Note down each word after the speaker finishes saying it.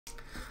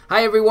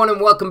Hi everyone and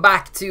welcome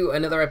back to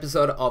another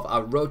episode of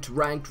our Road to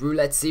Ranked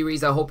Roulette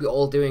series. I hope you're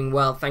all doing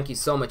well. Thank you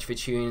so much for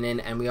tuning in,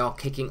 and we are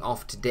kicking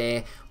off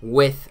today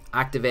with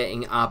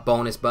activating our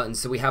bonus buttons.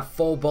 So we have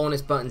 4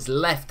 bonus buttons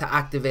left to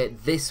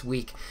activate this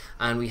week,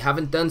 and we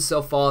haven't done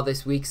so far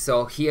this week,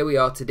 so here we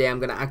are today. I'm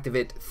going to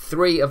activate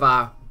 3 of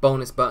our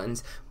bonus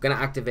buttons. We're going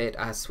to activate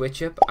our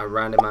switch up, our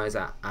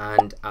randomizer,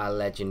 and our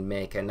legend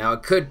maker. Now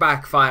it could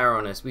backfire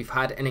on us. We've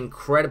had an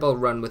incredible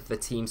run with the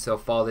team so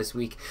far this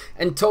week,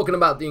 and talking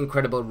about the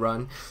incredible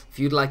run, if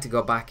you'd like to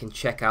go back and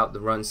check out the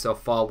run so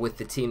far with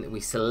the team that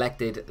we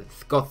selected,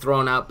 got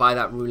thrown out by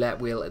that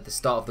roulette wheel at the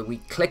start of the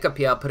week, click up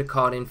here, I'll put a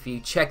card in for you,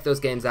 check those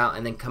games out,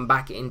 and then come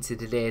back into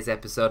today's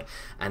episode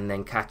and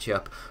then catch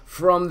up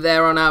from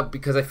there on out,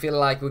 because I feel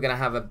like we're going to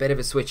have a bit of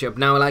a switch up.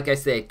 Now, like I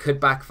say, it could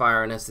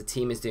backfire on us. The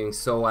team is doing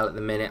so well at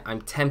the minute.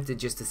 I'm tempted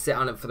just to sit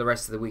on it for the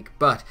rest of the week,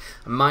 but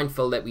I'm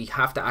mindful that we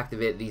have to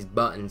activate these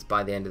buttons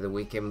by the end of the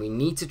week, and we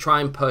need to try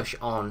and push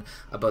on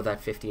above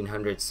that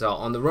 1500. So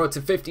on the road to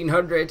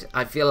 1500,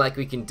 I feel like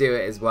we can do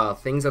it as well.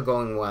 Things are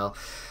going well.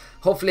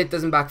 Hopefully it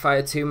doesn't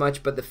backfire too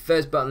much, but the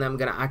first button that I'm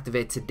going to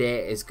activate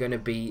today is going to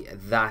be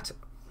that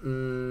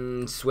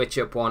switch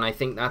up one. I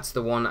think that's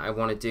the one I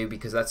want to do,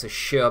 because that's a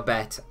sure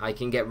bet. I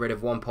can get rid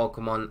of one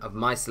Pokemon of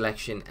my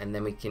selection, and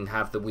then we can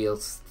have the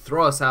wheels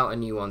throw us out a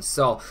new one.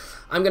 So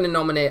I'm going to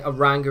nominate a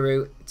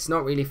Rangaroo. It's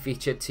not really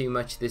featured too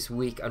much this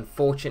week,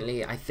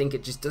 unfortunately. I think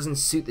it just doesn't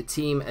suit the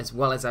team as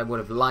well as I would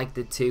have liked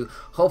it to.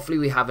 Hopefully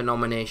we have a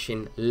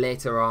nomination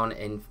later on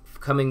in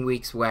coming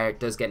weeks where it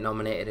does get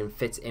nominated and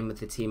fits in with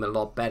the team a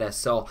lot better.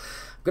 So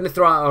I'm going to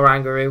throw out a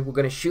Rangaroo. We're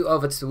going to shoot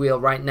over to the wheel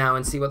right now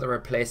and see what the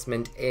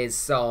replacement is.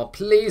 So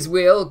please,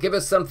 wheel, give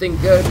us something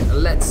good.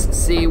 Let's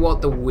see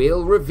what the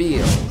wheel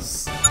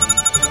reveals.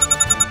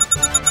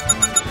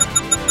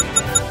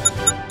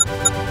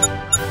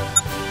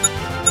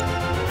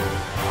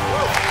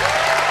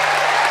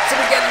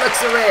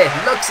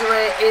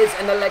 Luxray is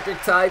an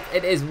electric type.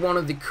 It is one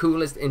of the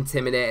coolest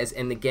intimidators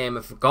in the game.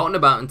 I've forgotten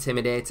about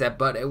Intimidator,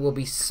 but it will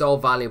be so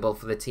valuable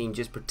for the team,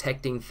 just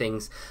protecting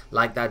things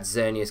like that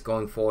Xerneas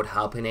going forward,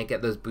 helping it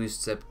get those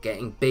boosts up,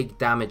 getting big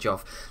damage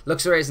off.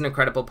 Luxray is an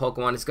incredible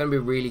Pokemon. It's going to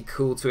be really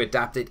cool to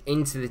adapt it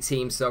into the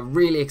team, so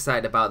really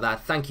excited about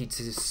that. Thank you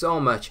so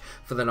much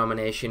for the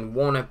nomination.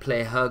 Wanna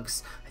Play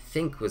Hugs,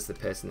 think was the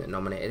person that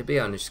nominated. It'll be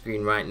on the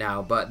screen right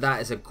now, but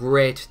that is a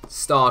great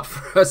start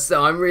for us,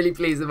 so I'm really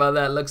pleased about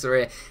that.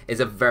 Luxray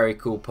is a very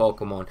cool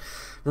Pokemon.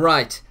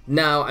 Right,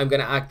 now I'm going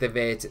to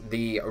activate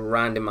the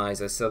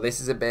randomizer. So this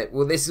is a bit,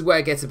 well, this is where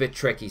it gets a bit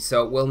tricky.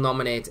 So we'll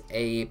nominate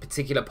a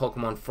particular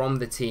Pokemon from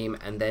the team,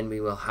 and then we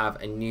will have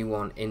a new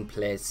one in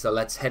place. So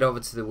let's head over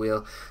to the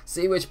wheel,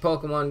 see which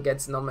Pokemon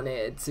gets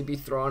nominated to be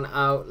thrown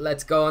out.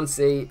 Let's go and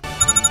see.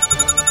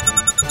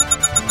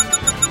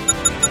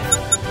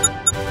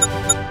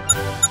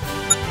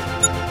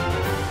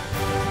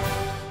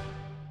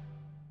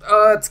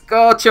 Oh, it's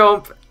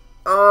Garchomp.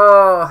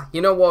 Oh, you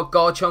know what?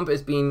 Garchomp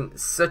has been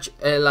such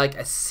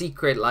a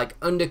secret,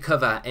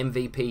 undercover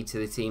MVP to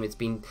the team. It's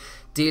been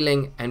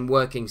dealing and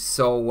working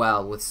so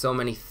well with so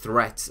many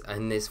threats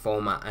in this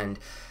format, and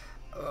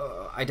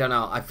I don't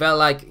know. I felt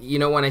like, you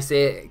know, when I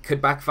say it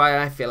could backfire,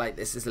 I feel like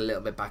this is a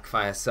little bit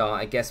backfire. So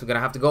I guess we're going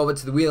to have to go over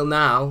to the wheel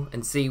now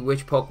and see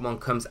which Pokemon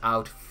comes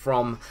out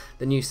from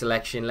the new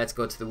selection. Let's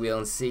go to the wheel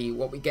and see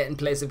what we get in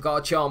place of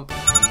Garchomp.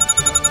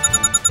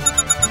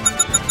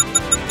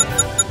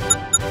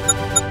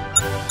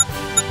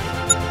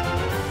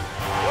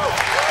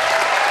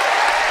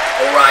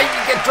 Alright,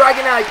 you get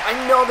Dragonite.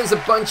 I know there's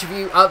a bunch of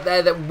you out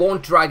there that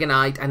want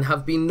Dragonite and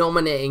have been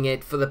nominating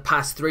it for the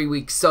past 3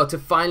 weeks. So to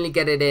finally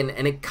get it in,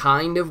 and it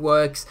kind of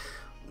works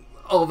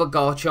over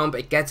Garchomp,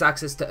 it gets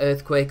access to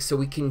Earthquake, so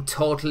we can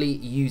totally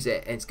use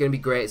it. It's going to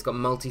be great. It's got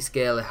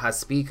multi-scale, it has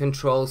speed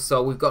control,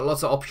 so we've got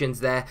lots of options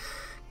there.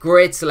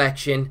 Great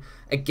selection.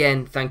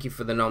 Again, thank you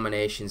for the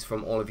nominations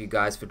from all of you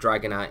guys for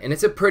Dragonite. And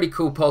it's a pretty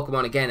cool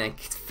Pokemon. Again, it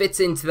fits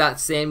into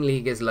that same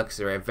league as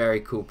Luxray. Very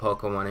cool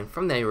Pokemon. And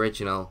from the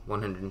original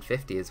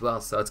 150 as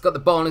well. So it's got the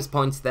bonus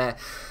points there.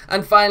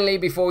 And finally,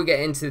 before we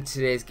get into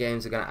today's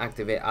games, we're going to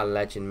activate our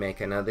Legend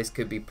Maker. Now, this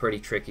could be pretty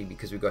tricky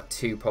because we've got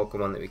 2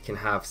 Pokemon that we can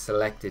have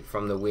selected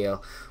from the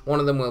wheel. One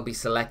of them will be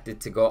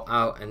selected to go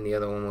out, and the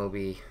other one will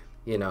be,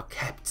 you know,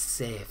 kept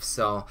safe.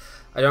 So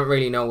I don't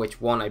really know which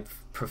one I'd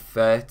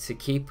prefer to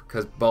keep,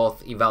 because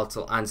both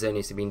Yveltal and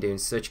Xerneas have been doing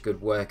such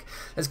good work.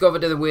 Let's go over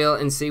to the wheel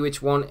and see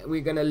which one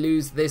we're going to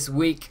lose this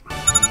week.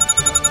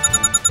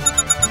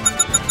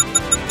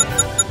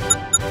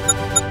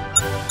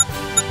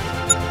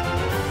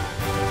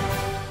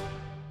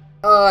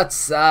 Oh, it's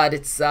sad,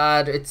 it's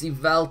sad. It's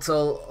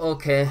Yveltal.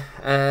 Okay,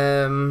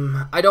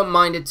 I don't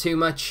mind it too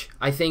much,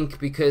 I think,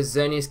 because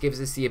Xerneas gives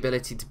us the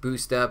ability to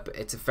boost up.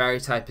 It's a fairy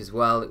type as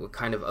well that we're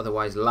kind of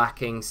otherwise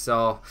lacking,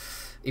 so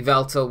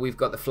Yveltal, we've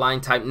got the flying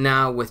type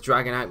now with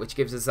Dragonite, which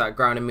gives us that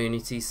ground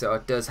immunity, so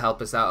it does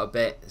help us out a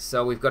bit.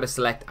 So we've got to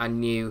select a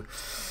new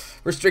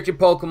restricted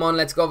Pokemon.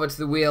 Let's go over to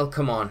the wheel.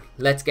 Come on,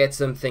 let's get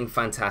something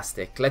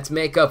fantastic. Let's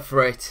make up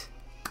for it.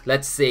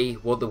 Let's see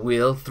what the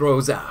wheel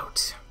throws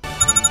out.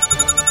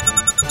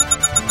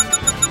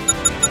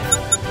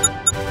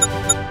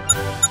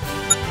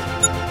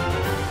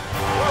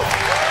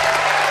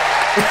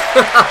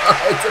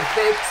 It's a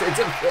fix. It's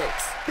a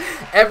fix.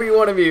 Every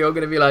one of you are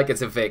going to be like,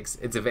 it's a fix.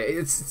 It's a fix.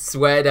 It's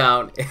swear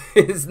down.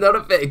 It's not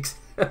a fix.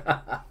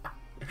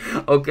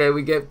 Okay,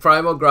 we get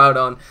Primal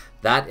Groudon.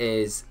 That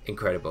is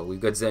incredible.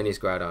 We've got Xerneas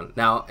Groudon.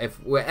 Now,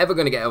 if we're ever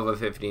going to get over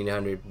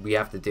 1500, we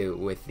have to do it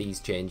with these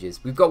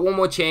changes. We've got one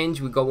more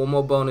change. We've got one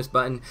more bonus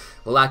button.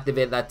 We'll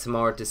activate that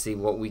tomorrow to see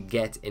what we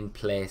get in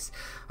place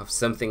of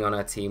something on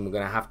our team. We're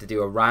going to have to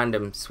do a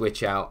random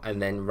switch out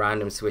and then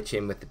random switch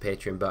in with the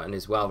Patreon button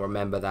as well.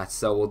 Remember that.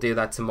 So we'll do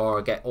that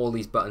tomorrow, get all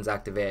these buttons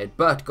activated.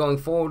 But going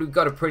forward, we've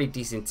got a pretty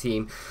decent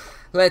team.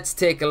 Let's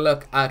take a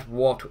look at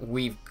what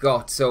we've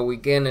got. So we're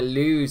going to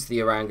lose the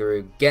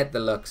Oranguru, get the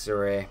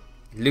Luxray,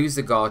 lose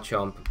the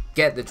Garchomp,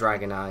 get the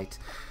Dragonite,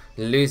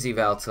 lose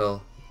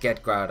Yveltal,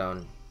 get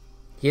Groudon.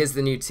 Here's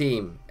the new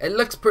team. It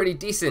looks pretty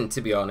decent,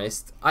 to be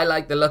honest. I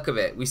like the look of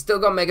it. We still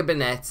got Mega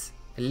Banette.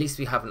 At least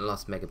we haven't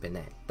lost Mega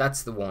Banette.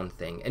 That's the one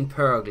thing. And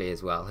Purugly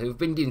as well, who've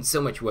been doing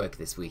so much work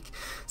this week.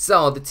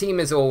 So, the team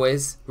as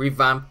always,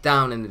 revamped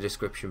down in the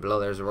description below.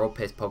 There's a Roll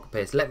Paste, Poker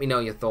Paste. Let me know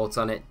your thoughts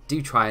on it.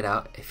 Do try it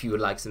out if you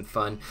would like some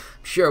fun.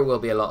 I'm sure it will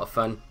be a lot of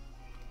fun.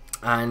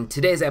 And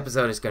today's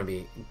episode is going to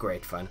be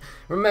great fun.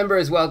 Remember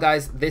as well,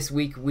 guys, this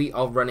week we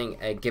are running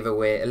a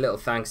giveaway. A little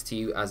thanks to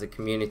you as a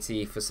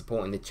community for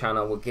supporting the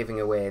channel. We're giving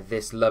away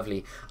this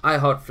lovely I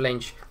Heart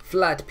Flinch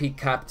flat peak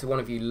cap to one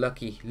of you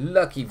lucky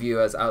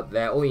viewers out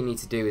there. All you need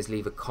to do is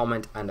leave a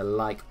comment and a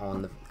like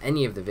on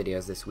any of the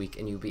videos this week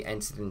and you'll be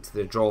entered into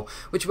the draw,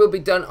 which will be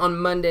done on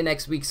Monday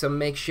next week. So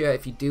make sure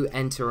if you do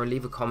enter or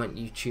leave a comment,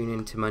 you tune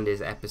in to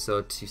Monday's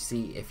episode to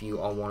see if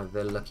you are one of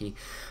the lucky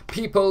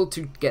people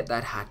to get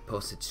that hat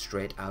posted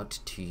straight out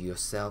to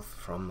yourself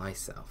from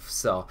myself.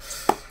 So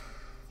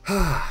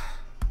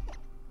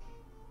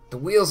the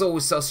wheel's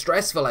always so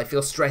stressful. I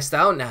feel stressed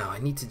out now. I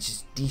need to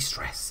just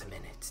de-stress a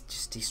minute.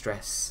 Just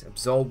de-stress.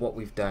 Absorb what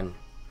we've done.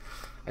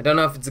 I don't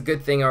know if it's a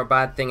good thing or a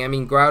bad thing. I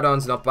mean,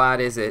 Groudon's not bad,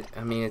 is it?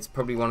 I mean, it's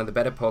probably one of the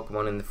better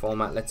Pokemon in the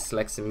format. Let's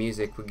select some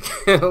music.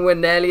 We're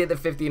nearly at the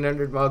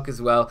 1500 mark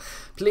as well.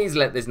 Please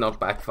let this not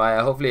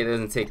backfire. Hopefully it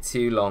doesn't take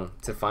too long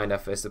to find our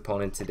first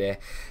opponent today.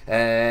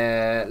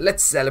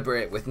 Let's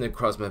celebrate with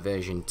Necrozma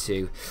version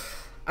 2.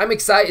 I'm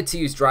excited to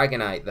use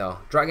Dragonite though.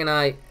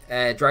 Dragonite,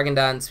 Dragon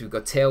Dance, we've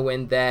got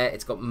Tailwind there.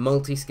 It's got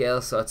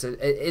multi-scale, so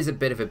it is a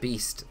bit of a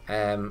beast.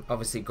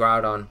 Obviously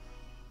Groudon,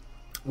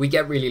 we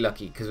get really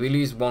lucky because we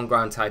lose one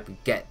ground type, we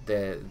get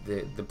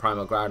the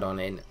Primal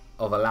Groudon in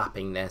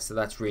overlapping there, so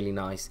that's really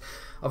nice.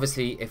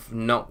 Obviously, if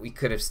not, we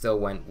could have still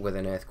went with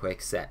an Earthquake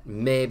set.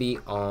 Maybe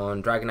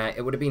on Dragonite.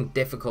 It would have been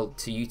difficult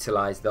to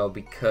utilize though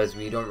because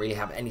we don't really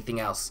have anything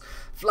else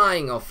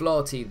flying or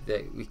floaty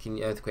that we can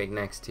Earthquake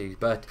next to.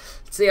 But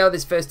let's see how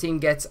this first team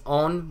gets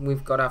on.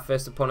 We've got our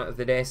first opponent of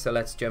the day, so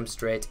let's jump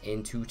straight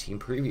into team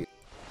preview.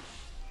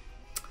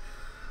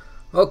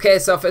 Okay,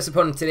 so our first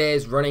opponent today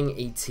is running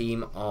a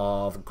team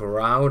of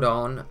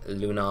Groudon,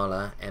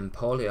 Lunala,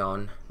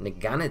 Empoleon,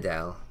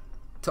 Naganadel,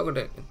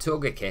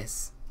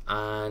 Togekiss,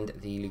 and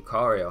the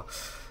Lucario.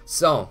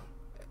 So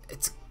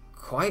it's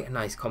quite a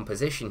nice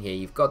composition here.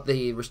 You've got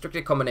the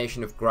restricted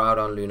combination of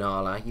Groudon,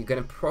 Lunala. You're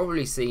going to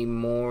probably see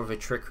more of a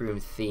Trick Room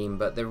theme,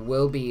 but there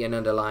will be an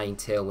underlying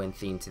Tailwind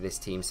theme to this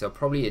team, so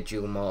probably a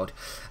dual mode.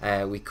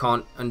 We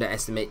can't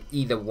underestimate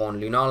either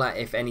one. Lunala,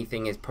 if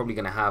anything, is probably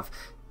going to have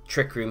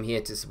Trick Room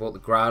here to support the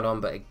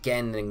Groudon, but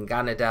again, the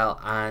Naganadel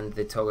and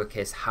the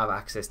Togekiss have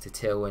access to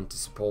Tailwind to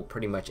support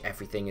pretty much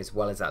everything as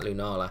well as that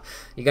Lunala.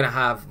 You're going to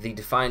have the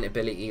Defiant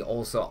ability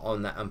also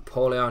on the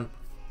Empoleon,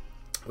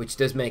 which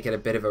does make it a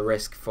bit of a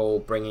risk for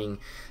bringing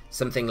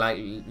something like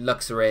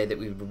Luxray that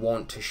we would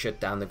want to shut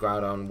down the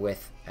Groudon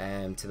with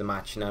to the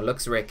match. Now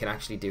Luxray can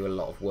actually do a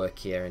lot of work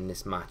here in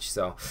this match,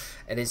 so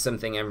it is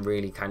something I'm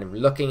really kind of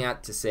looking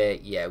at to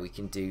say, yeah, we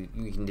can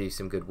do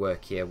some good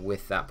work here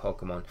with that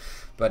Pokemon,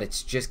 but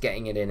it's just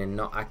getting it in and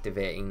not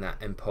activating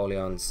that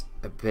Empoleon's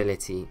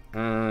ability.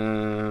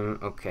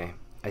 Okay,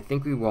 I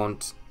think we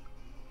want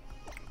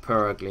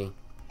Purugly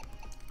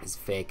as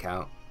Fake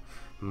Out.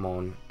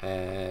 Mon.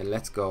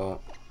 Let's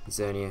go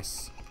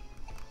Xerneas.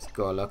 Let's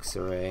go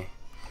Luxray.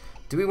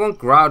 Do we want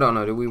Groudon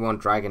or do we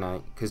want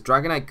Dragonite? Because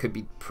Dragonite could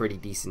be pretty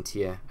decent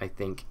here, I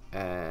think.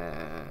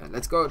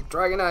 Let's go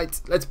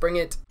Dragonite. Let's bring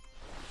it.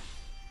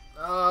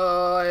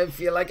 Oh, I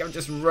feel like I've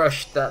just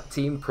rushed that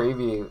team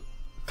preview.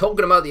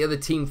 Talking about the other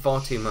team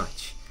far too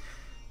much.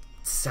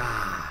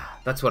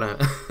 That's what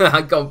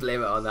I can't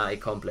blame it on that. I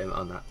can't blame it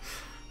on that.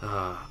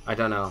 I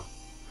don't know.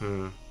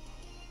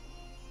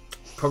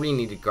 Probably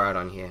needed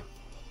Groudon here.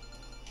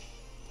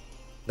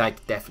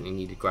 Like, definitely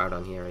needed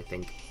Groudon here, I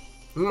think.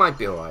 We might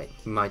be alright.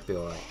 We might be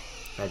alright.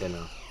 I don't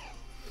know.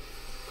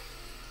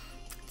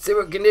 Let's see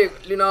what we can do.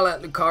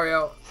 Lunala,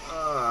 Lucario.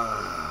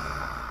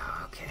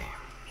 Okay.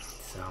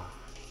 So,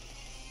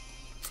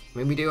 I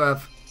mean,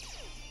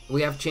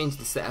 we have changed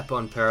the setup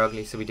on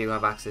Purugly, so we do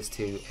have access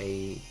to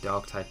a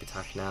Dark type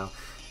attack now.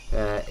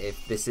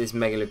 If this is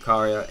Mega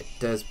Lucario, it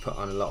does put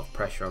on a lot of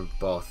pressure on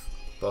both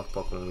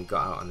Pokemon we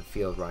got out on the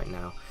field right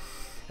now.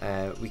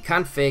 We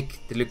can fake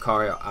the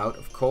Lucario out,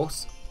 of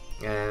course,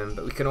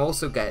 but we can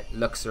also get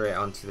Luxray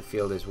onto the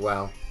field as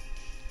well.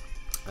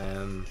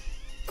 and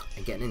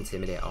get an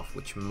Intimidate off,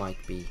 which might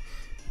be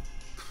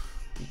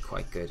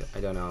quite good. I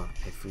don't know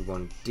if we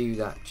want to do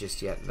that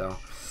just yet though.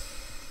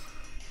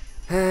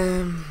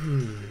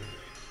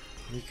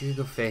 We could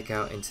go Fake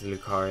Out into the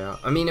Lucario.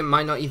 I mean, it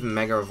might not even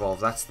Mega Evolve,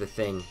 that's the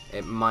thing.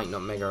 It might not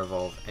Mega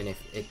Evolve, and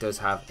if it does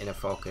have Inner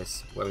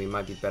Focus, where we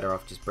might be better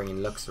off just bringing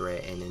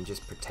Luxray in and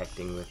just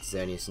protecting with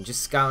Xerneas and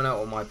just scouting out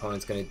what my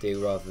opponent's going to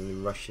do rather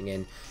than rushing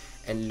in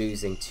and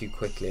losing too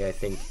quickly. I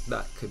think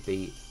that could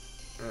be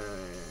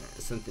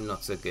something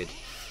not so good.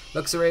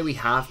 Luxray, we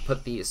have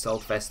put the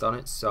Assault Vest on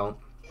it, so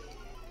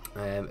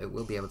it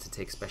will be able to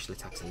take special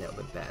attacks a little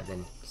bit better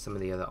than some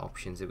of the other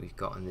options that we've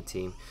got on the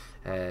team.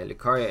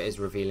 Lucario is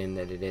revealing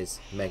that it is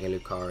Mega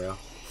Lucario.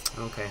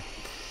 Okay.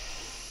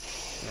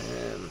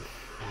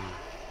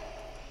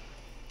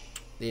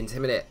 The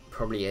Intimidate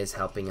probably is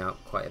helping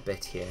out quite a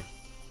bit here.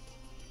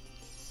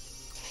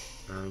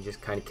 I'm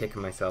just kind of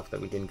kicking myself that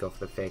we didn't go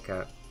for the Fake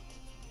Out.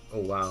 Oh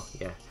wow,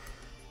 yeah.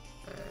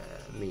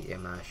 Meteor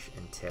Mash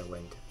and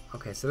Tailwind.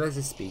 Okay, so there's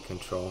a speed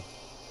control.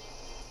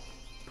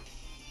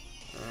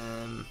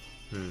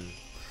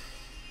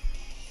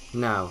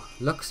 Now,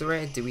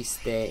 Luxray, do we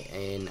stay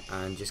in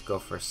and just go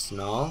for a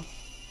Snarl?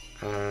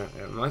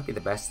 It might be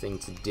the best thing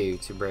to do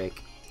to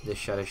break the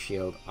Shadow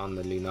Shield on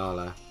the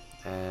Lunala.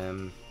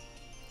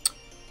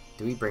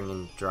 Do we bring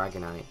in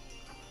Dragonite?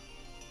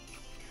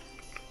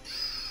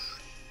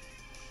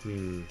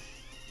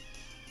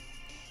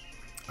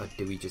 Or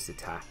do we just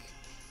attack?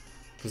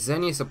 Because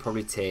Xerneas will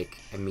probably take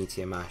a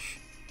Meteor Mash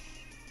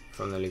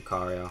from the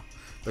Lucario.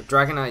 But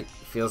Dragonite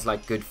feels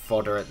like good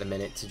fodder at the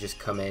minute to just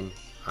come in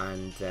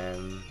and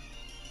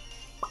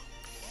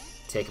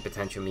take a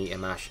potential Meteor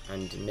Mash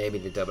and maybe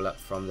the double up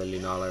from the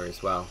Lunala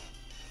as well.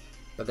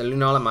 But the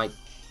Lunala might,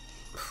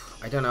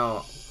 I don't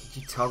know, do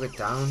you target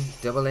down,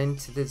 double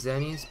into the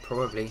Xerneas?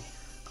 Probably.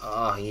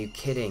 Oh, are you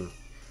kidding?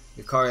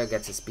 Lucario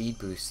gets a speed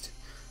boost.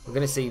 We're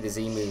going to see the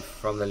Z move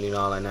from the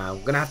Lunala now.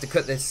 We're going to have to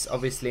cut this,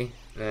 obviously,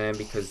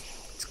 because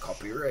it's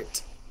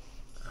copyright.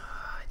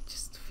 I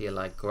just feel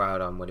like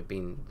Groudon would have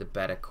been the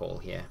better call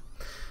here.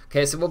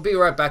 Okay, so we'll be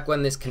right back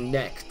when this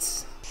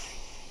connects.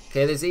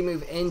 Okay, the Z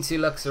move into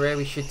Luxray.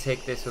 We should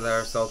take this with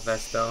our Assault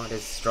Vest though. It is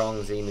a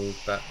strong Z move,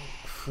 but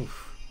whew,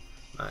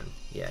 man,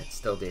 yeah, it's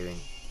still doing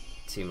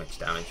too much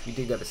damage. We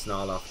do get the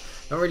Snarl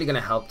off. Not really going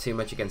to help too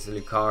much against the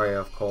Lucario,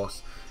 of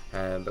course,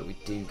 but we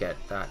do get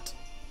that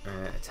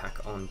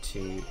attack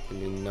onto the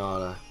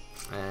Lunala.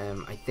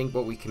 I think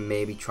what we can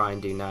maybe try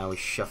and do now is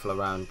shuffle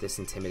around this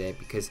Intimidate,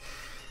 because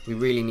we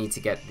really need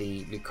to get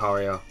the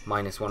Lucario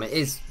 -1. It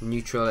is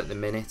neutral at the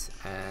minute.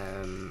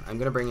 I'm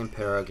going to bring in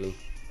Purugly,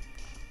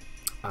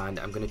 and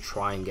I'm going to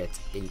try and get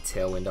a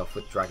Tailwind off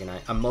with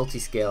Dragonite. A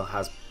multi-scale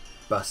has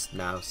bust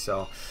now,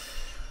 so...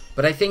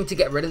 But I think to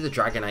get rid of the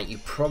Dragonite, you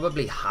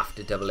probably have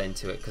to double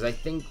into it, because I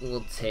think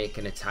we'll take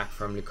an attack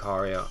from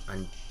Lucario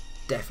and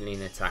definitely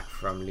an attack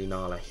from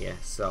Lunala here.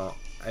 So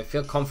I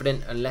feel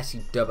confident, unless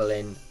you double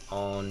in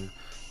on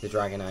the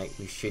Dragonite,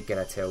 we should get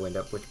our Tailwind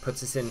up, which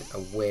puts us in a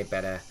way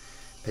better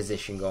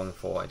position going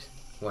forward,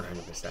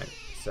 100%.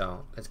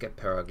 So let's get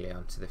Purugly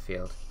onto the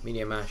field.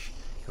 Meteor Mash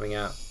coming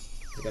out.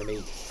 It's going to be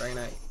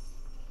Dragonite.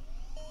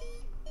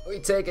 We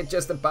take it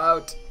just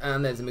about,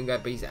 and there's a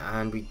Moonguide Beast,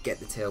 and we get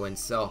the Tailwind.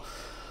 So,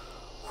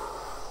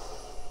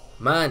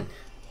 man,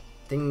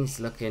 things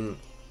looking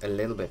a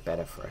little bit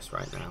better for us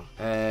right now.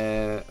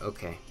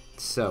 Okay,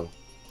 so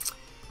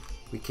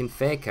we can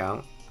Fake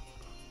Out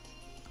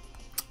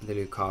the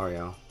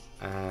Lucario,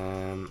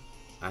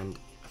 and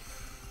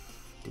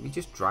did we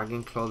just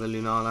Dragon Claw the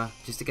Lunala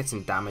just to get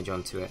some damage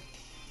onto it?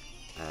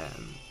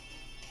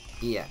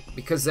 Yeah,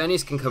 because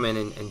Xerneas can come in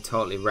and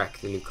totally wreck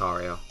the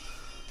Lucario.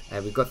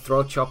 We've got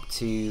Throat Chop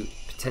to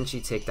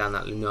potentially take down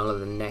that Lunala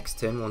the next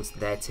turn once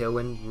their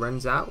Tailwind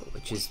runs out,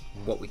 which is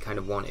what we kind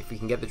of want. If we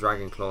can get the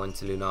Dragon Claw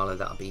into Lunala,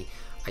 that'll be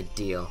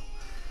ideal.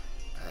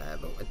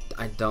 But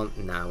I don't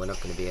know, we're not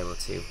going to be able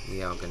to.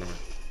 We are going to...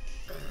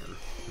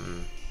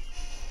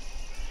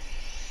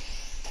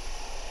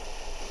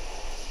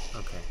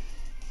 Okay.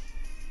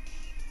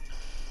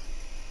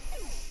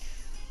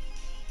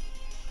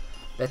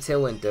 That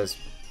Tailwind does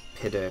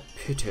pitter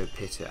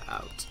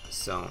out,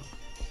 so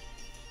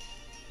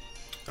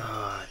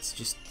it's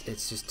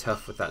just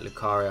tough with that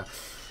Lucario.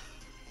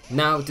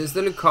 Now, does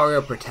the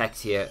Lucario protect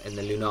here and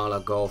the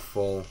Lunala go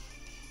for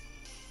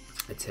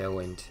a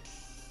Tailwind?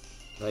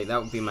 Like,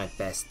 that would be my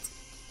best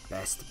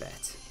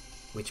bet,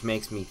 which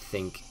makes me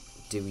think,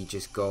 do we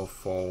just go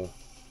for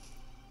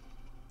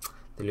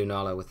the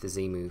Lunala with the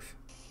Z move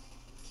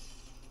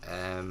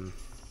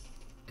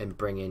and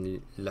bring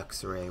in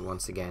Luxray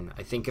once again?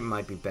 I think it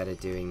might be better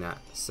doing that.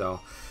 So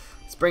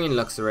let's bring in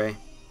Luxray.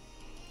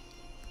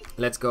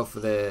 Let's go for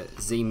the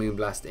Z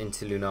Moonblast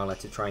into Lunala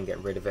to try and get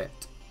rid of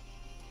it.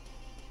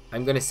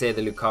 I'm going to say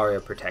the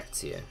Lucario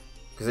protects here,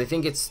 because I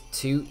think it's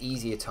too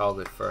easy a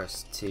target for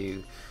us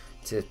to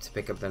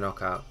pick up the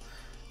knockout.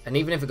 And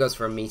even if it goes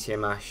for a Meteor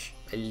Mash,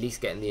 at least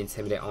getting the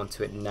Intimidate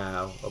onto it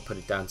now will put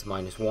it down to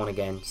 -1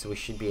 again, so we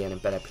should be in a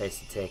better place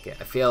to take it.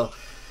 I feel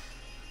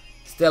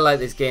Still, like,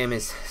 this game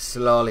is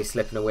slowly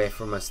slipping away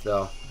from us,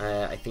 though.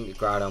 I think the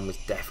Groudon was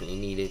definitely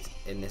needed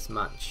in this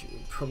match. We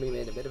probably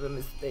made a bit of a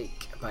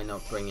mistake by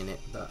not bringing it,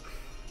 but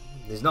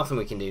there's nothing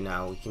we can do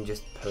now. We can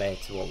just play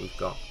to what we've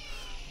got.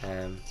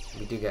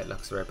 We do get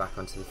Luxray back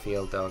onto the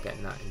field, though,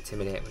 getting that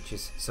Intimidate, which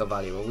is so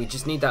valuable. We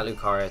just need that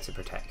Lucario to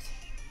protect.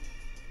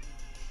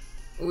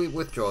 We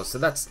withdraw, so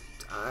that's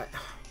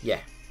yeah.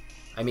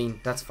 I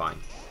mean, that's fine.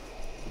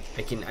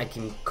 I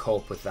can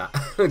cope with that.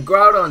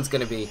 Groudon's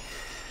gonna be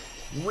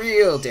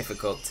real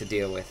difficult to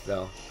deal with,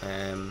 though,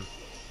 and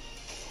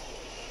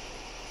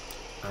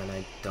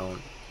I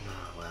don't.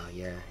 Oh, well,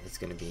 yeah, it's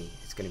gonna be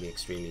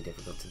extremely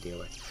difficult to deal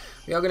with.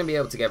 We are gonna be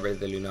able to get rid of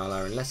the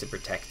Lunala unless it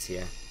protects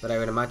here, but I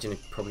would imagine it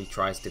probably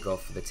tries to go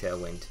for the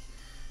Tailwind.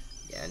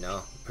 Yeah,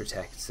 no,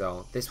 protect.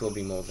 So this will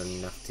be more than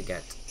enough to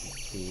get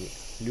the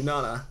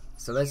Lunala.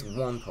 So there's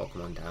one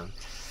Pokemon down.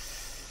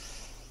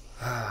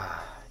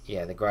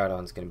 Yeah, the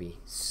Groudon's gonna be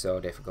so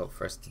difficult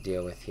for us to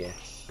deal with here.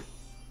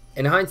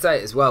 In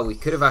hindsight as well, we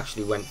could have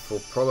actually went for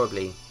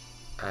probably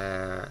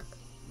the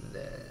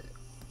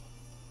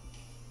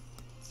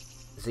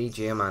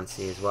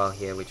Z-Geomancy as well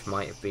here, which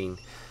might have been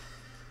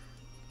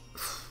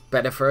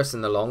better for us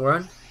in the long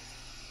run.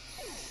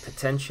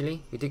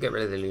 Potentially. We did get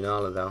rid of the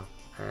Lunala, though.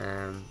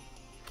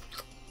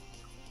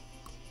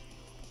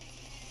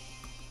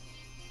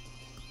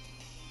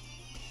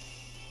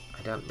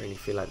 I don't really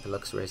feel like the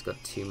Luxray's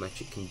got too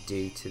much it can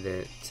do to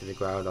the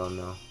Groudon,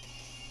 though.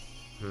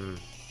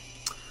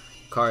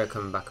 Lucario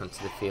coming back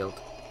onto the field.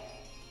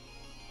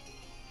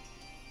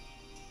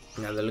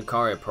 Now the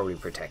Lucario probably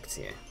protects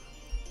here.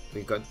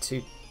 We've got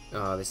two.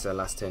 Oh, this is our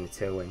last turn of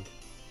Tailwind.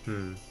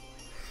 We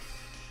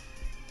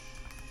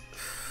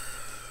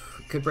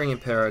could bring in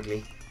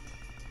Perugly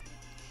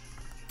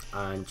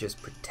and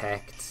just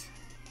protect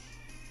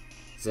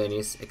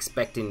Xerneas,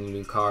 expecting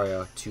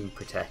Lucario to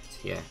protect.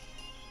 Yeah.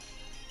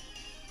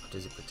 What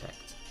does it protect?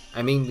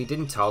 I mean, we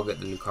didn't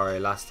target the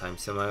Lucario last time,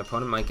 so my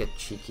opponent might get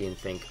cheeky and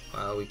think,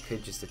 well, we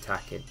could just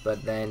attack it.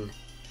 But then,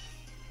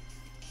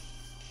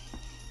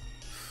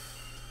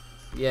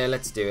 yeah,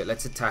 let's do it.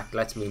 Let's attack.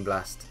 Let's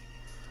Moonblast.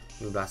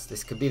 Moonblast.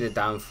 This could be the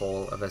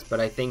downfall of us, but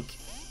I think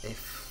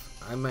if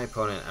I'm my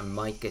opponent, I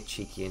might get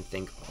cheeky and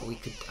think, oh, we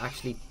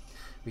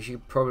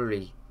should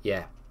probably,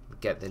 yeah,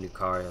 get the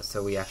Lucario,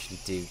 so we actually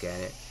do get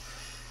it.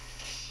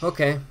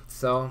 Okay,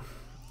 so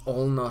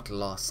all not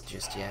lost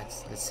just yet.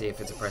 Let's see if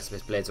it's a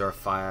Precipice Blades or a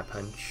Fire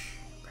Punch.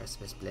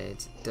 Precipice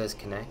Blades does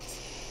connect.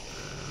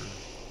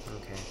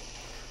 Okay.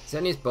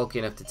 Xerneas bulky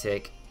enough to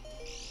take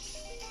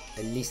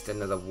at least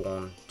another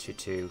 1 to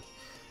 2.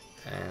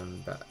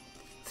 But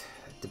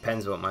it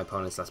depends what my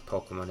opponent's last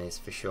Pokemon is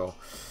for sure.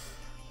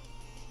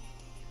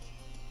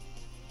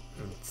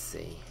 Let's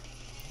see.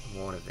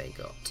 What have they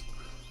got?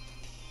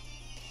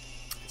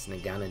 It's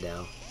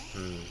Naganadel.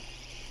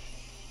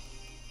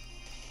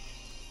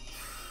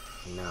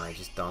 No, I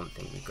just don't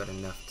think we've got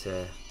enough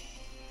to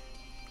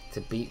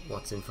beat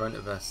what's in front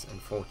of us,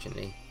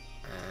 unfortunately.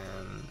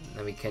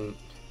 Then we can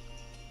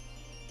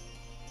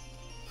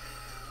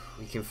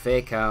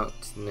fake out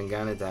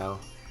Naganadel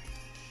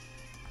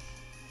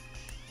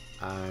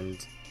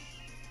and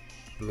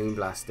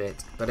Moonblast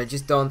it, but I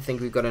just don't think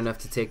we've got enough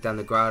to take down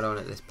the Groudon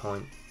at this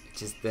point,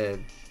 which is the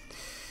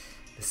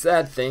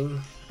sad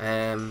thing.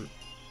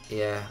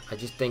 Yeah, I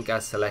just think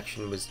our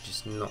selection was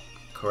just not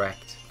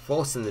correct.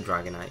 Forcing the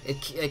Dragonite,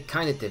 it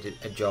kind of did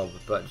a job,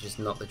 but just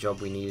not the job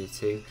we needed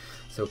to.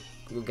 So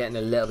we're getting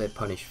a little bit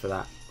punished for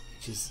that,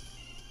 which is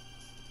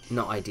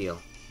not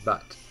ideal,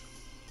 but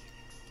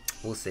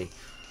we'll see.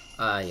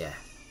 Yeah,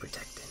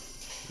 protecting.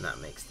 And that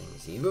makes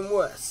things even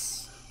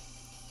worse.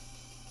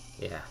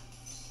 Yeah,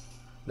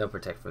 no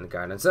protect from the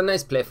Guardian. It's a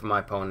nice play for my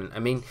opponent. I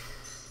mean,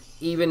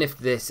 even if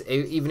we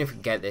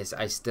get this,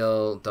 I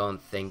still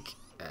don't think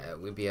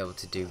we'll be able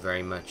to do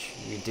very much.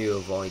 We do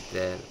avoid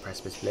the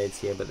Precipice Blades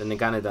here, but the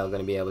Naganadel are going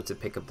to be able to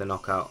pick up the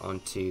knockout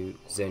onto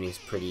Xerneas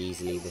pretty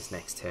easily this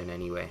next turn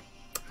anyway.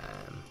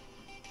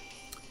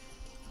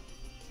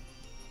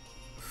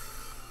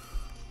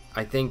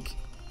 I think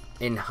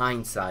in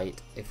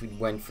hindsight, if we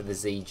went for the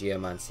Z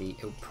Geomancy,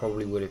 it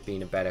probably would have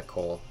been a better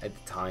call at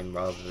the time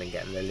rather than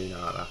getting the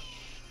Lunala.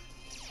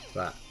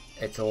 But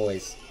it's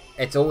always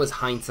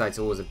hindsight's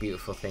always a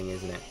beautiful thing,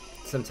 isn't it?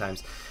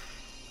 Sometimes.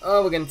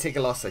 Oh, we're going to take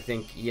a loss, I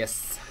think.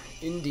 Yes,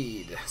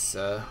 indeed,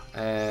 sir.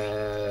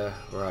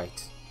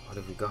 Right. What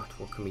have we got?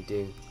 What can we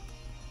do?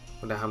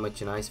 Wonder how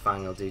much an Ice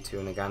Fang will do to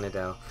a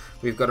Naganadel.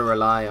 We've got to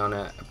rely on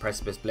a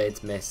Precipice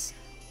Blades miss.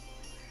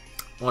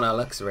 On our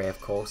Luxray,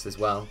 of course, as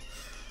well.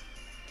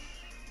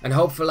 And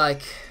hope for,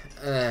 like,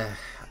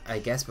 I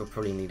guess we'll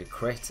probably need a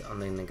crit on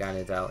the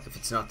Naganadel if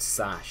it's not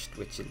sashed,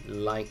 which it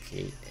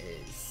likely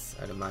is,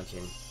 I'd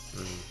imagine.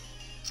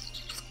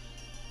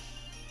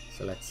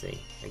 So let's see.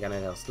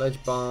 Naganadel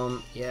Sludge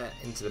Bomb. Yeah,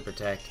 into the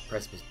Protect.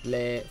 Precipice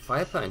Blade.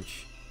 Fire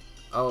Punch.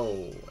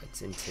 Oh,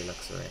 it's into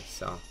Luxray.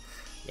 So,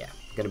 yeah,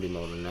 gonna be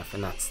more than enough.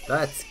 And that's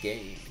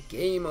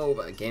game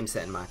over. Game,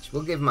 set, and match.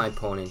 We'll give my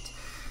opponent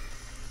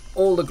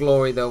all the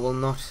glory, though. We'll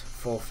not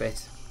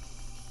forfeit.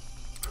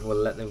 We'll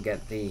let them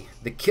get the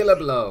killer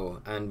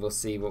blow, and we'll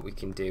see what we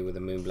can do with a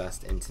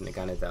Moonblast into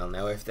Naganadel.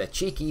 Now, if they're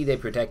cheeky, they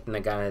protect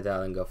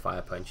Naganadel and go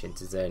Fire Punch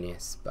into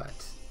Xerneas,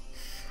 but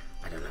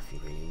I don't know if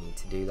you really need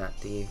to do that,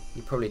 do you?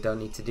 You probably don't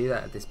need to do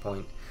that at this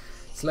point.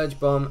 Sludge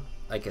Bomb,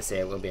 like I say,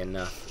 it will be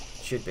enough.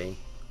 Should be.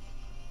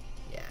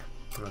 Yeah,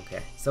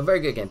 okay. So very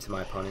good game to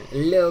my opponent. A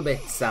little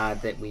bit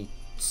sad that we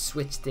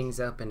switched things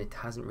up and it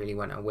hasn't really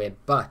went our way,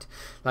 but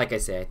like I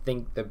say, I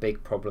think the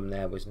big problem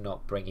there was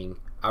not bringing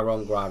our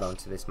own Groudon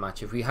to this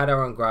match. If we had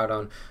our own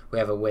Groudon, we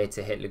have a way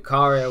to hit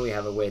Lucario, we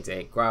have a way to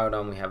hit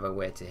Groudon, we have a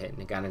way to hit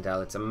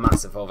Naganadel. It's a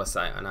massive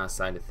oversight on our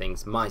side of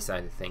things, my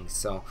side of things.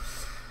 So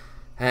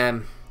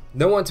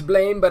no one to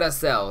blame but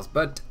ourselves,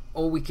 but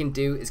all we can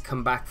do is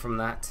come back from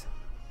that.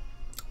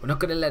 We're not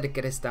going to let it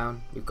get us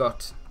down. We've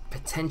got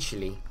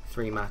potentially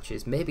 3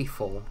 matches, maybe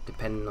 4,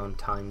 depending on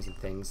times and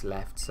things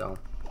left, so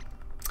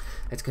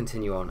let's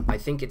continue on. I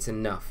think it's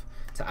enough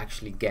to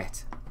actually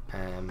get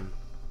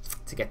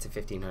to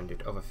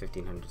 1500, over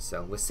 1500.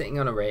 So we're sitting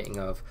on a rating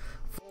of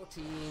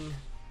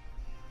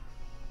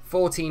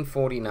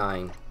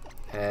 1449.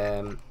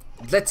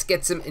 Let's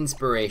get some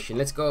inspiration.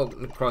 Let's go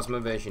across my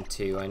version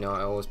 2. I know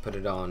I always put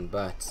it on,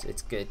 but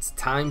it's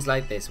times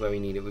like this where we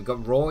need it. We've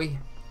got Roy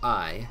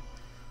I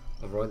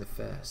or Roy the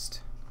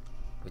First,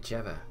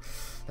 whichever.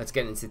 Let's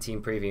get into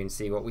team preview and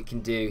see what we can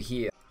do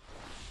here.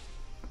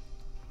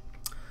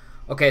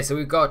 Okay, so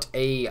we've got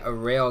a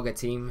Rayouga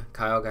team: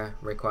 Kyogre,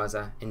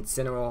 Rayquaza,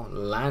 Incineroar,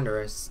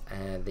 Landorus,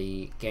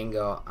 the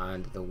Gengar,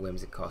 and the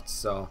Whimsicott.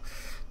 So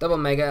double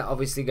Mega,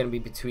 obviously going to be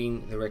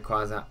between the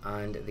Rayquaza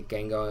and the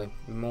Gengar.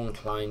 I'm more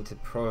inclined to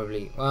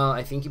probably, well,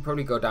 I think you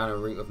probably go down a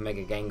route of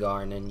Mega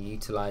Gengar and then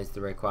utilize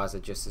the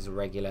Rayquaza just as a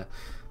regular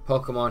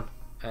Pokemon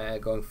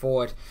going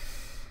forward.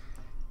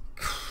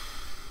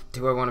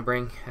 Do I want to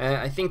bring?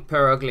 I think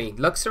Perugly.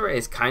 Luxray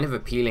is kind of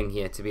appealing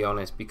here, to be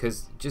honest,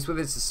 because just with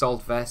its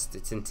Assault Vest,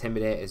 its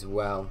Intimidate as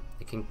well,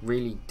 it can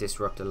really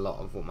disrupt a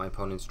lot of what my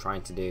opponent's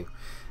trying to do.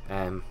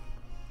 I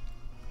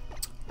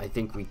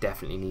think we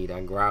definitely need our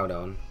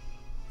Groudon,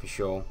 for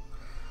sure.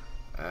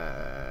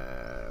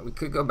 We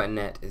could go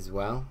Banette as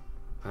well,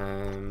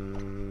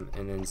 and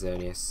then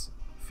Xerneas,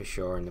 for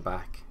sure, in the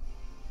back.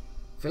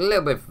 Feel a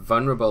little bit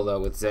vulnerable, though,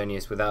 with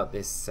Xerneas without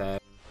this...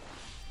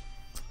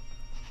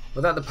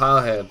 without the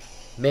Power Herb.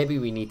 Maybe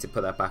we need to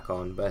put that back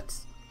on, but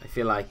I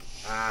feel like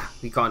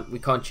we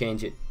can't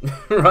change it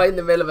right in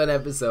the middle of an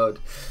episode.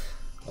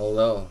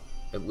 Although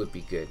it would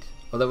be good.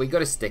 Although we got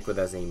to stick with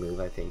our Z move,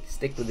 I think.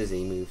 Stick with the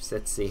Z moves.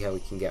 Let's see how we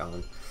can get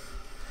on.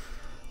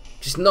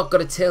 Just not got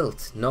to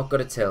tilt. Not got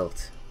to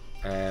tilt.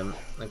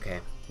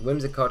 Okay.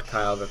 Whimsicott,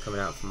 Kyogre coming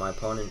out from my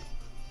opponent,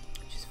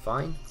 which is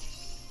fine.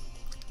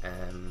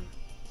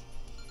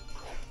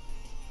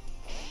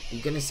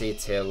 You're gonna see a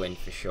Tailwind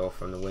for sure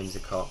from the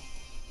Whimsicott.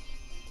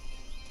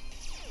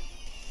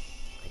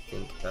 I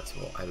think that's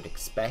what I would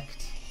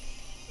expect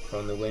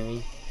from the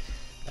Wimmy.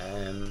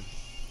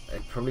 I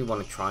probably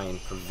want to try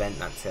and prevent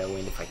that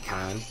Tailwind if I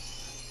can,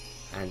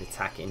 and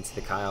attack into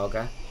the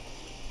Kyogre.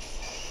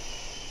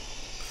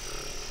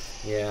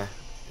 Yeah,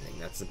 I think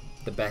that's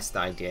the best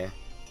idea,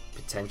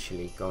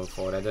 potentially, going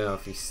forward. I don't know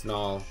if you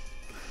Snarl.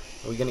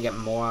 Are we going to get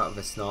more out of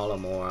a Snarl or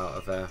more out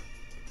of a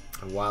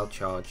Wild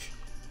Charge?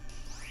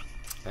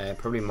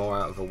 Probably more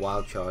out of a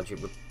Wild Charge. It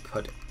would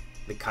put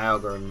the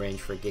Kyogre in range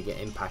for a Giga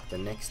Impact the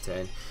next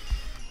turn.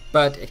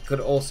 But it could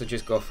also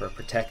just go for a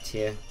Protect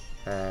here.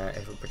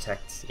 If it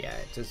protects, yeah,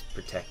 it does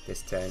protect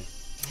this turn.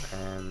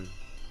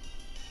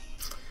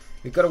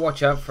 We've got to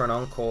watch out for an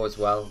Encore as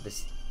well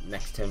this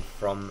next turn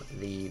from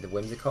the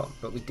Whimsicott,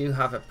 but we do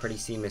have a pretty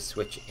seamless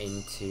switch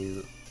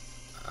into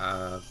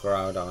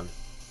Groudon,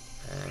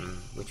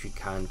 which we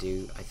can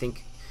do. I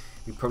think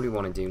we probably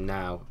want to do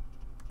now.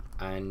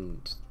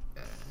 And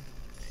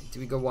do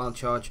we go Wild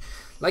Charge?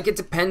 Like, it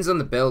depends on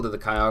the build of the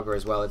Kyogre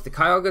as well. If the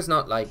Kyogre's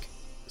not like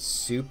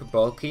super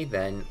bulky,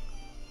 then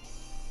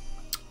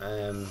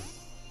a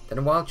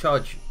Wild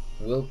Charge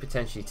will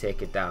potentially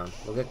take it down.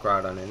 We'll get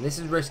Groudon in. This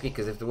is risky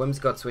because if the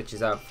Whimsicott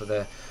switches out for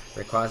the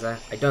Rayquaza,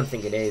 I don't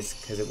think it is,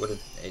 because it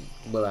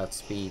will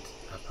outspeed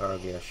our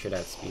Perugly, or should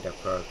outspeed our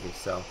Perugly,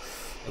 so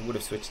it would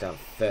have switched out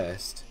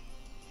first.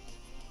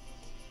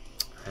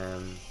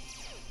 I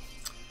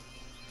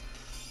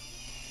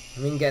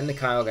mean, getting the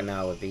Kyogre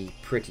now would be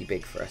pretty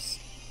big for us.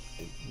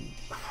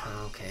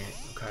 Okay,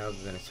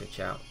 Kyogre's going to switch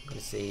out. I'm going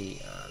to see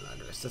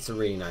Landorus. That's a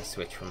really nice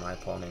switch from my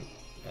opponent.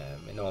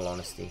 In all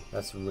honesty,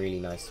 that's a really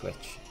nice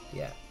switch.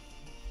 Yeah.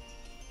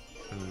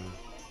 And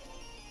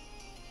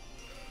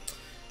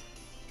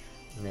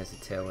there's a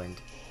Tailwind.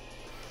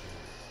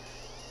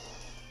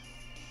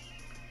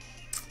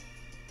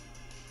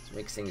 This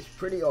makes things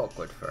pretty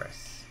awkward for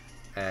us.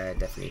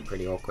 Definitely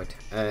pretty awkward.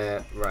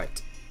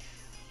 Right.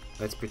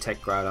 Let's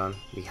protect Groudon.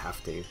 We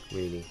have to,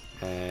 really.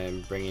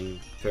 Bring in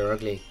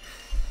Perugly.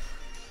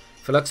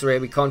 For Luxray,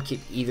 we can't keep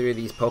either of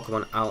these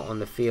Pokemon out on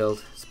the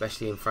field,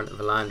 especially in front of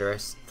a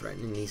Landorus,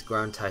 threatening these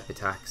ground type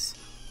attacks.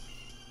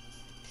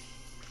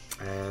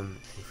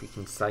 If we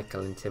can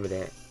cycle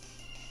Intimidate.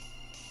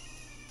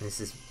 This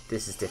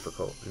is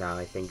difficult now.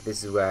 I think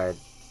this is where,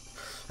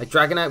 A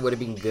Dragonite would have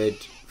been good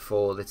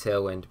for the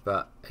Tailwind,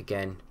 but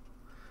again,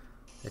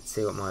 let's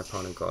see what my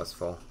opponent goes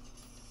for.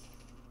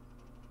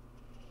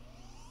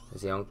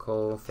 As the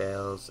Encore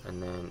fails,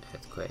 and then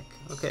Earthquake.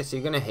 Okay, so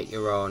you're going to hit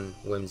your own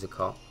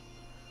Whimsicott.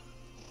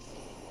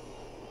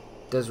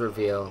 Does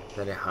reveal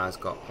that it has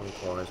got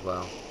Encore as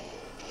well.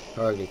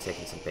 Probably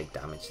taking some big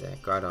damage there.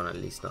 Groudon at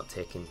least not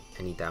taking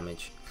any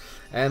damage.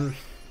 The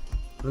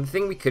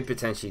thing we could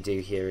potentially do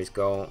here is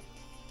go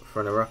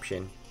for an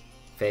Eruption,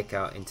 Fake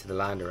Out into the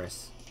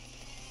Landorus.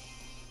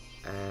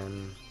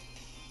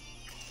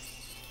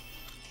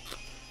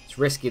 It's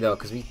risky though,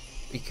 because we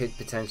could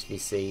potentially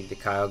see the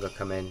Kyogre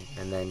come in,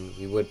 and then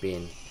we would be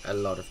in a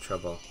lot of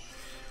trouble.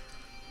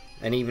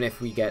 And even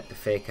if we get the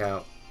Fake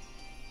Out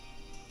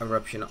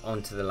Eruption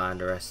onto the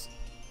Landorus,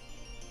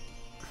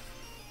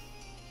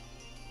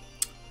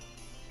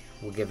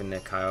 we're giving the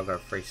Kyogre a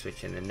free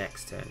switch in the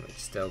next turn, which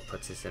still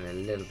puts us in a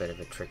little bit of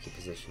a tricky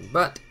position.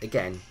 But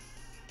again,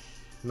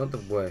 not the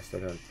worst, I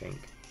don't think.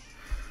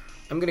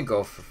 I'm going to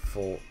go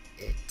for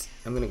it.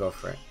 I'm going to go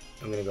for it.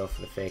 I'm going to go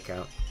for the Fake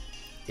Out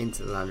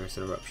into the Landorus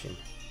and Eruption.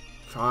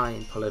 Try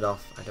and pull it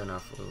off. I don't know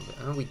if we'll...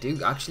 Oh, we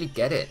do actually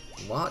get it.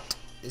 What?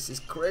 This is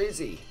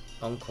crazy.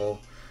 Encore.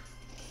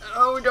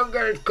 Oh, we don't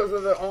get it because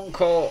of the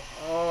Encore.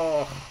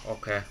 Oh,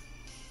 okay.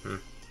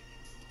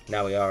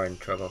 Now we are in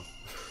trouble.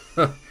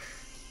 Okay.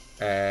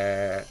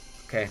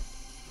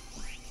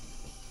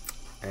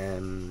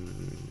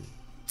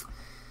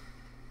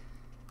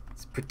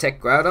 Let's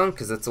protect Groudon,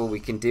 because that's all we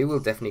can do. We'll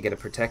definitely get a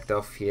protect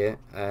off here.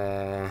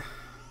 And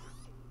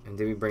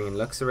do we bring in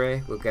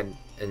Luxray? We'll get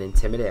an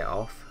Intimidate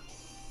off,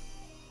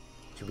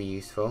 which will be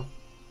useful.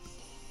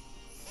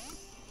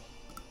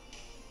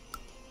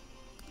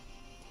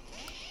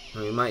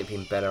 And we might have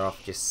been better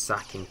off just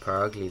sacking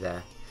Purugly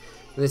there.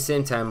 At the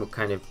same time, we're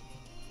kind of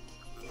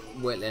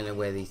whittling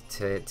away these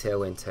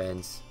Tailwind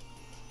turns.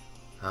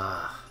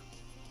 Ah,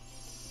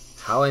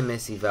 how I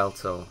miss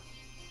Yveltal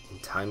in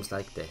times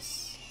like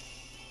this.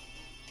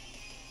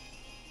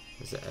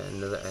 Is it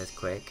another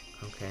Earthquake?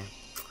 Okay.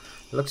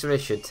 Luxray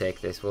should take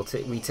this.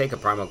 We take a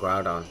Primal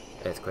Groudon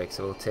Earthquake,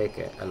 so we'll take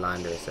a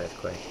Landorus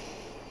Earthquake.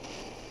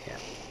 Yeah.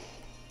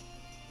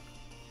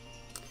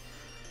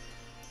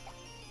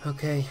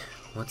 Okay,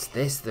 what's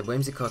this? The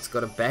Whimsicott's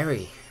got a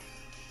berry.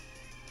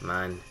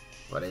 Man,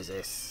 what is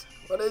this?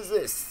 What is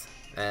this?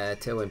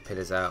 Tailwind Pit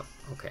is out.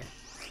 Okay.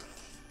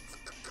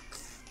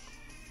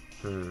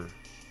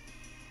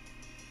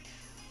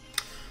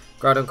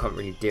 Groudon can't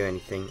really do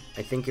anything.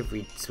 I think if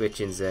we switch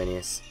in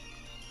Xerneas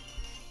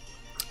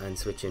and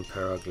switch in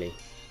Purugly,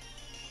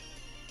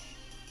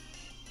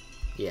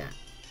 yeah,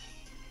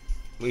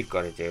 we've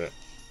got to do it.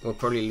 We'll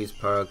probably lose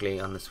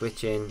Purugly on the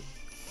switch in.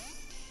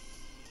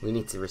 We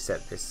need to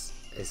reset this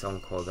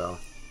Encore though.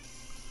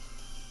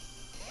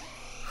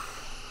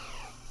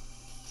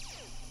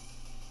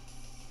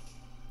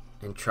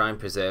 And try and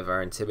preserve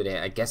our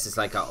Intimidate. I guess it's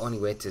like our only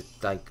way to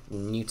like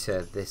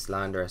neuter this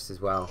Landorus as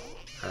well.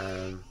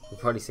 We'll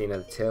probably see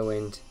another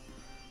Tailwind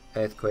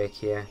Earthquake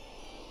here.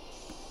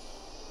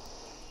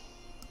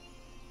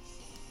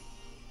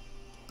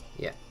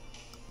 Yeah.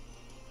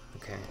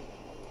 Okay.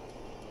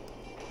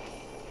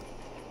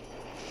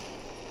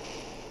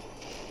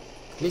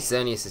 At least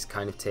Xerneas has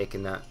kind of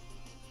taken that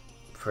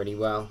pretty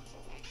well.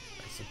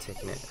 He's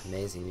taken it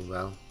amazingly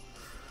well.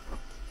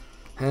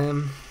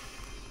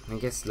 I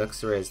guess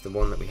Luxray is the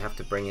one that we have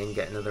to bring in,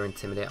 get another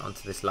Intimidate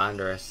onto this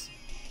Landorus,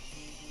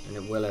 and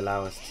it will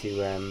allow us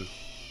to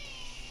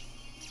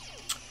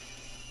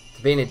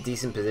be in a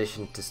decent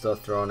position to start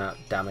throwing out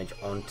damage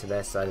onto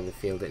their side of the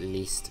field at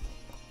least.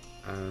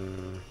 I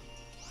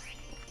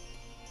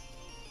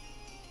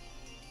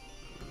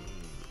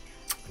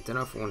don't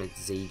know if I wanted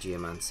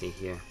Z-Geomancy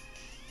here.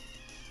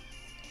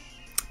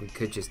 We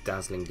could just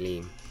Dazzling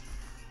Gleam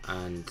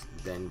and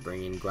then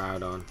bring in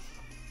Groudon.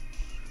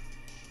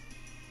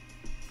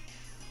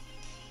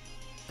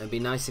 It'd be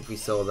nice if we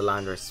saw the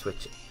Landorus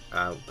switch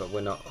out, but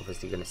we're not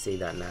obviously going to see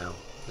that now.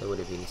 There would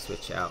have been a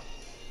switch out.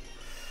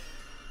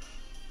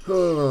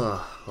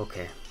 Oh,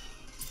 okay.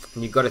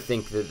 And you've got to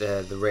think that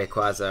the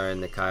Rayquaza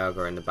and the Kyogre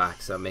are in the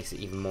back, so it makes it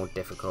even more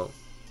difficult.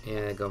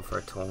 Yeah, going for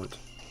a Taunt.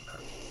 I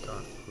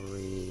don't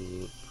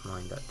really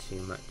mind that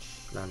too much.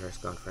 Landorus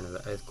going for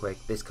another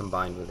Earthquake. This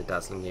combined with the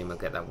Dazzling Gleam will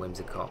get that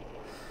Whimsicott.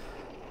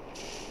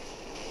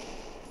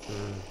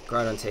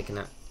 Groudon taking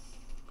it.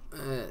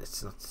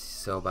 It's not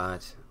so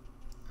bad.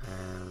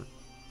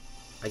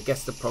 I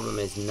guess the problem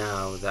is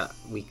now that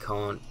we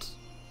can't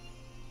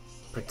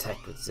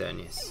protect with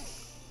Xerneas,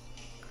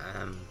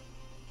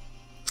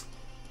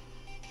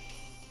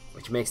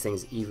 which makes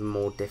things even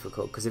more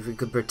difficult, because if we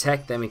could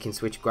protect, then we can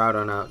switch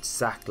Groudon out,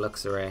 sack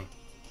Luxray,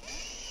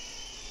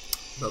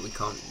 but we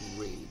can't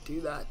really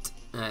do that.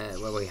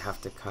 Well, we have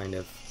to kind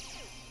of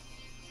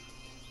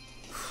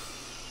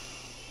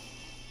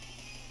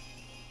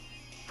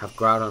have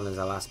Groudon as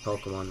our last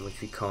Pokemon, which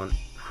we can't.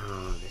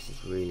 Oh, this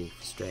is really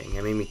frustrating.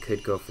 I mean, we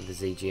could go for the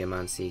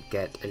Z-Geomancy,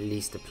 get at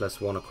least a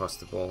 +1 across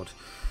the board.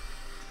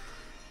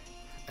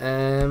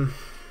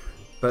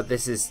 But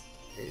this is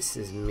This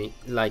is me,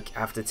 like,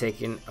 after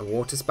taking a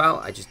water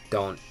spout, I just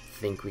don't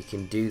think we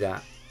can do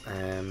that.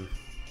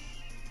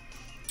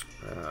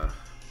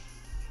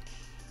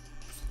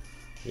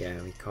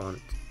 Yeah, we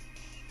can't.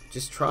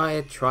 Just try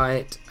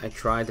it. I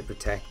tried to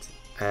protect.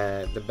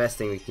 The best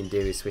thing we can do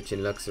is switch in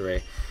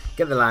Luxray,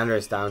 get the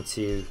Landorus down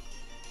to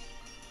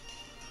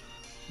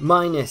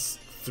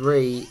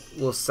 -3.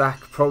 We'll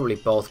sack probably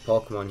both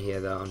Pokemon here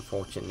though,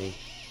 unfortunately.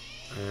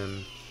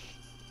 And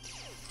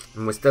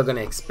we're still going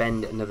to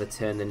expend another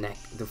turn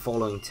the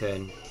following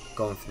turn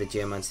going for the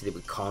Geomancy that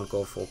we can't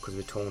go for because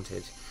we're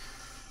taunted.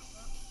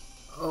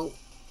 Oh,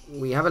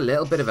 we have a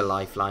little bit of a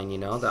lifeline, you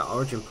know, that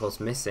Origin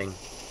Pulse missing.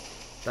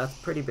 That's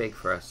pretty big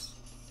for us.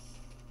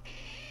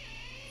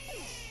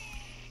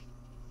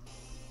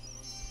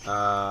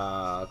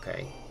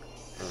 Okay.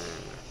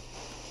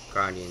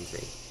 Guardian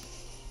Z.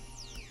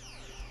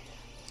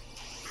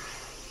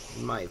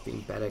 Might have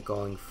been better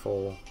going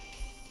for...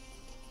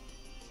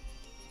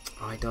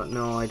 I don't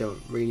know, I don't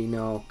really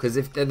know. Because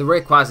if the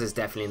Rayquaza is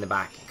definitely in the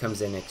back, it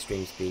comes in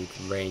extreme speed,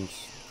 range,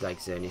 like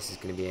Xerneas is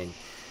going to be in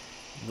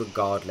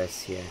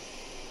regardless here.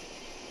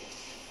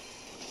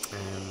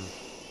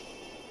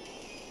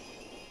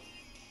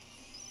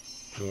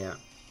 Yeah.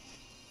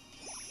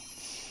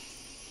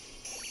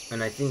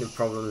 And I think the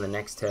problem the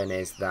next turn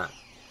is that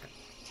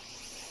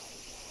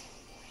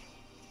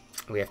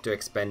we have to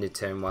expend a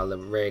turn while the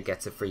Ray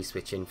gets a free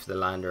switch in for the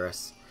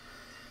Landorus.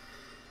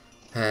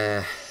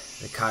 The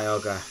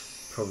Kyogre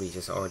probably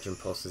just Origin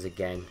Pulses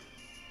again.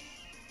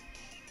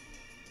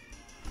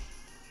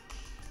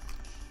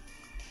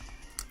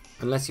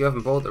 Unless you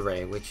haven't bought the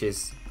Ray, which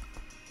is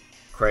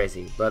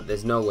crazy. But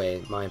there's no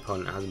way my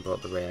opponent hasn't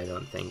bought the Ray, I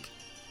don't think.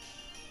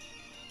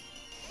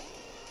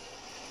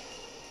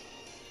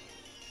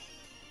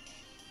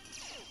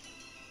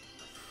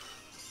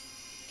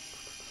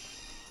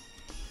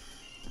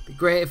 It'd be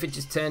great if it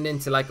just turned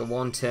into like a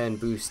one-turn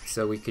boost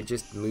so we could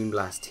just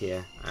Moonblast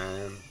here.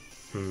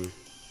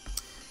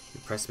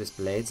 Precipice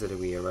Blades or do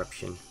we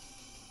Eruption?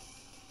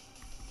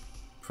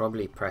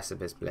 Probably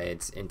Precipice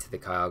Blades into the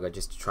Kyogre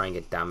just to try and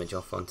get damage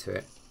off onto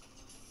it.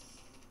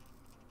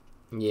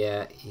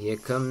 Yeah, here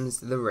comes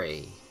the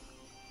Ray.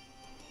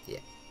 Yeah.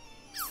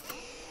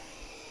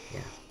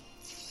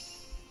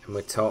 And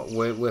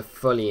we're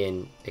fully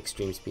in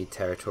extreme speed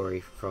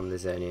territory from the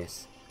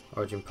Xerneas.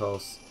 Origin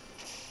Pulse.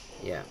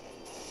 Yeah.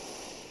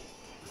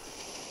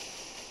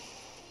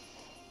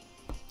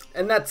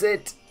 And that's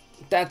it.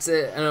 That's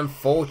an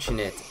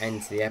unfortunate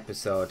end to the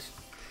episode.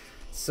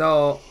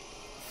 So,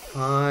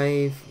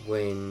 5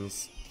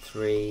 wins,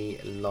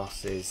 3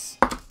 losses.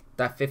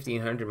 That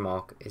 1500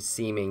 mark is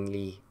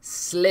seemingly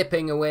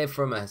slipping away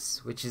from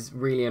us, which is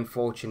really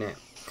unfortunate.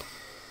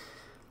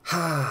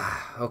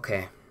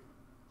 Okay.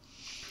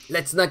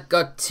 Let's not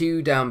get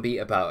too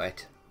downbeat about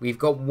it. We've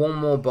got one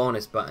more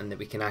bonus button that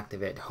we can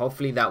activate.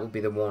 Hopefully that will be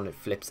the one that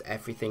flips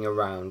everything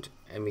around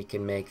and we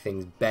can make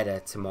things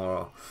better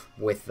tomorrow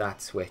with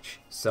that switch.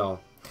 So,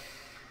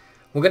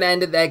 we're going to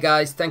end it there,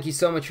 guys. Thank you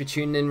so much for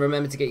tuning in.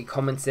 Remember to get your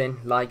comments in,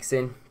 likes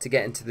in, to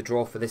get into the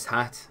draw for this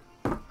hat.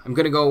 I'm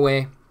going to go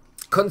away,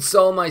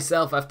 console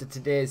myself after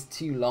today's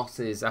 2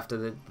 losses,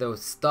 after the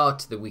start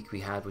to the week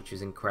we had, which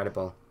was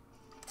incredible.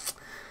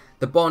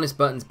 The bonus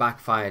buttons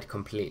backfired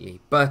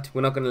completely, but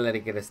we're not going to let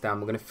it get us down.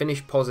 We're going to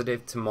finish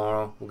positive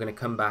tomorrow. We're going to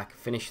come back,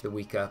 finish the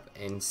week up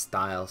in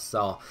style.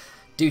 So,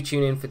 do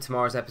tune in for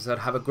tomorrow's episode.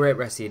 Have a great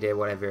rest of your day,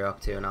 whatever you're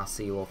up to, and I'll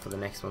see you all for the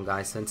next one,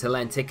 guys. So until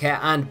then, take care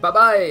and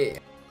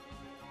bye-bye!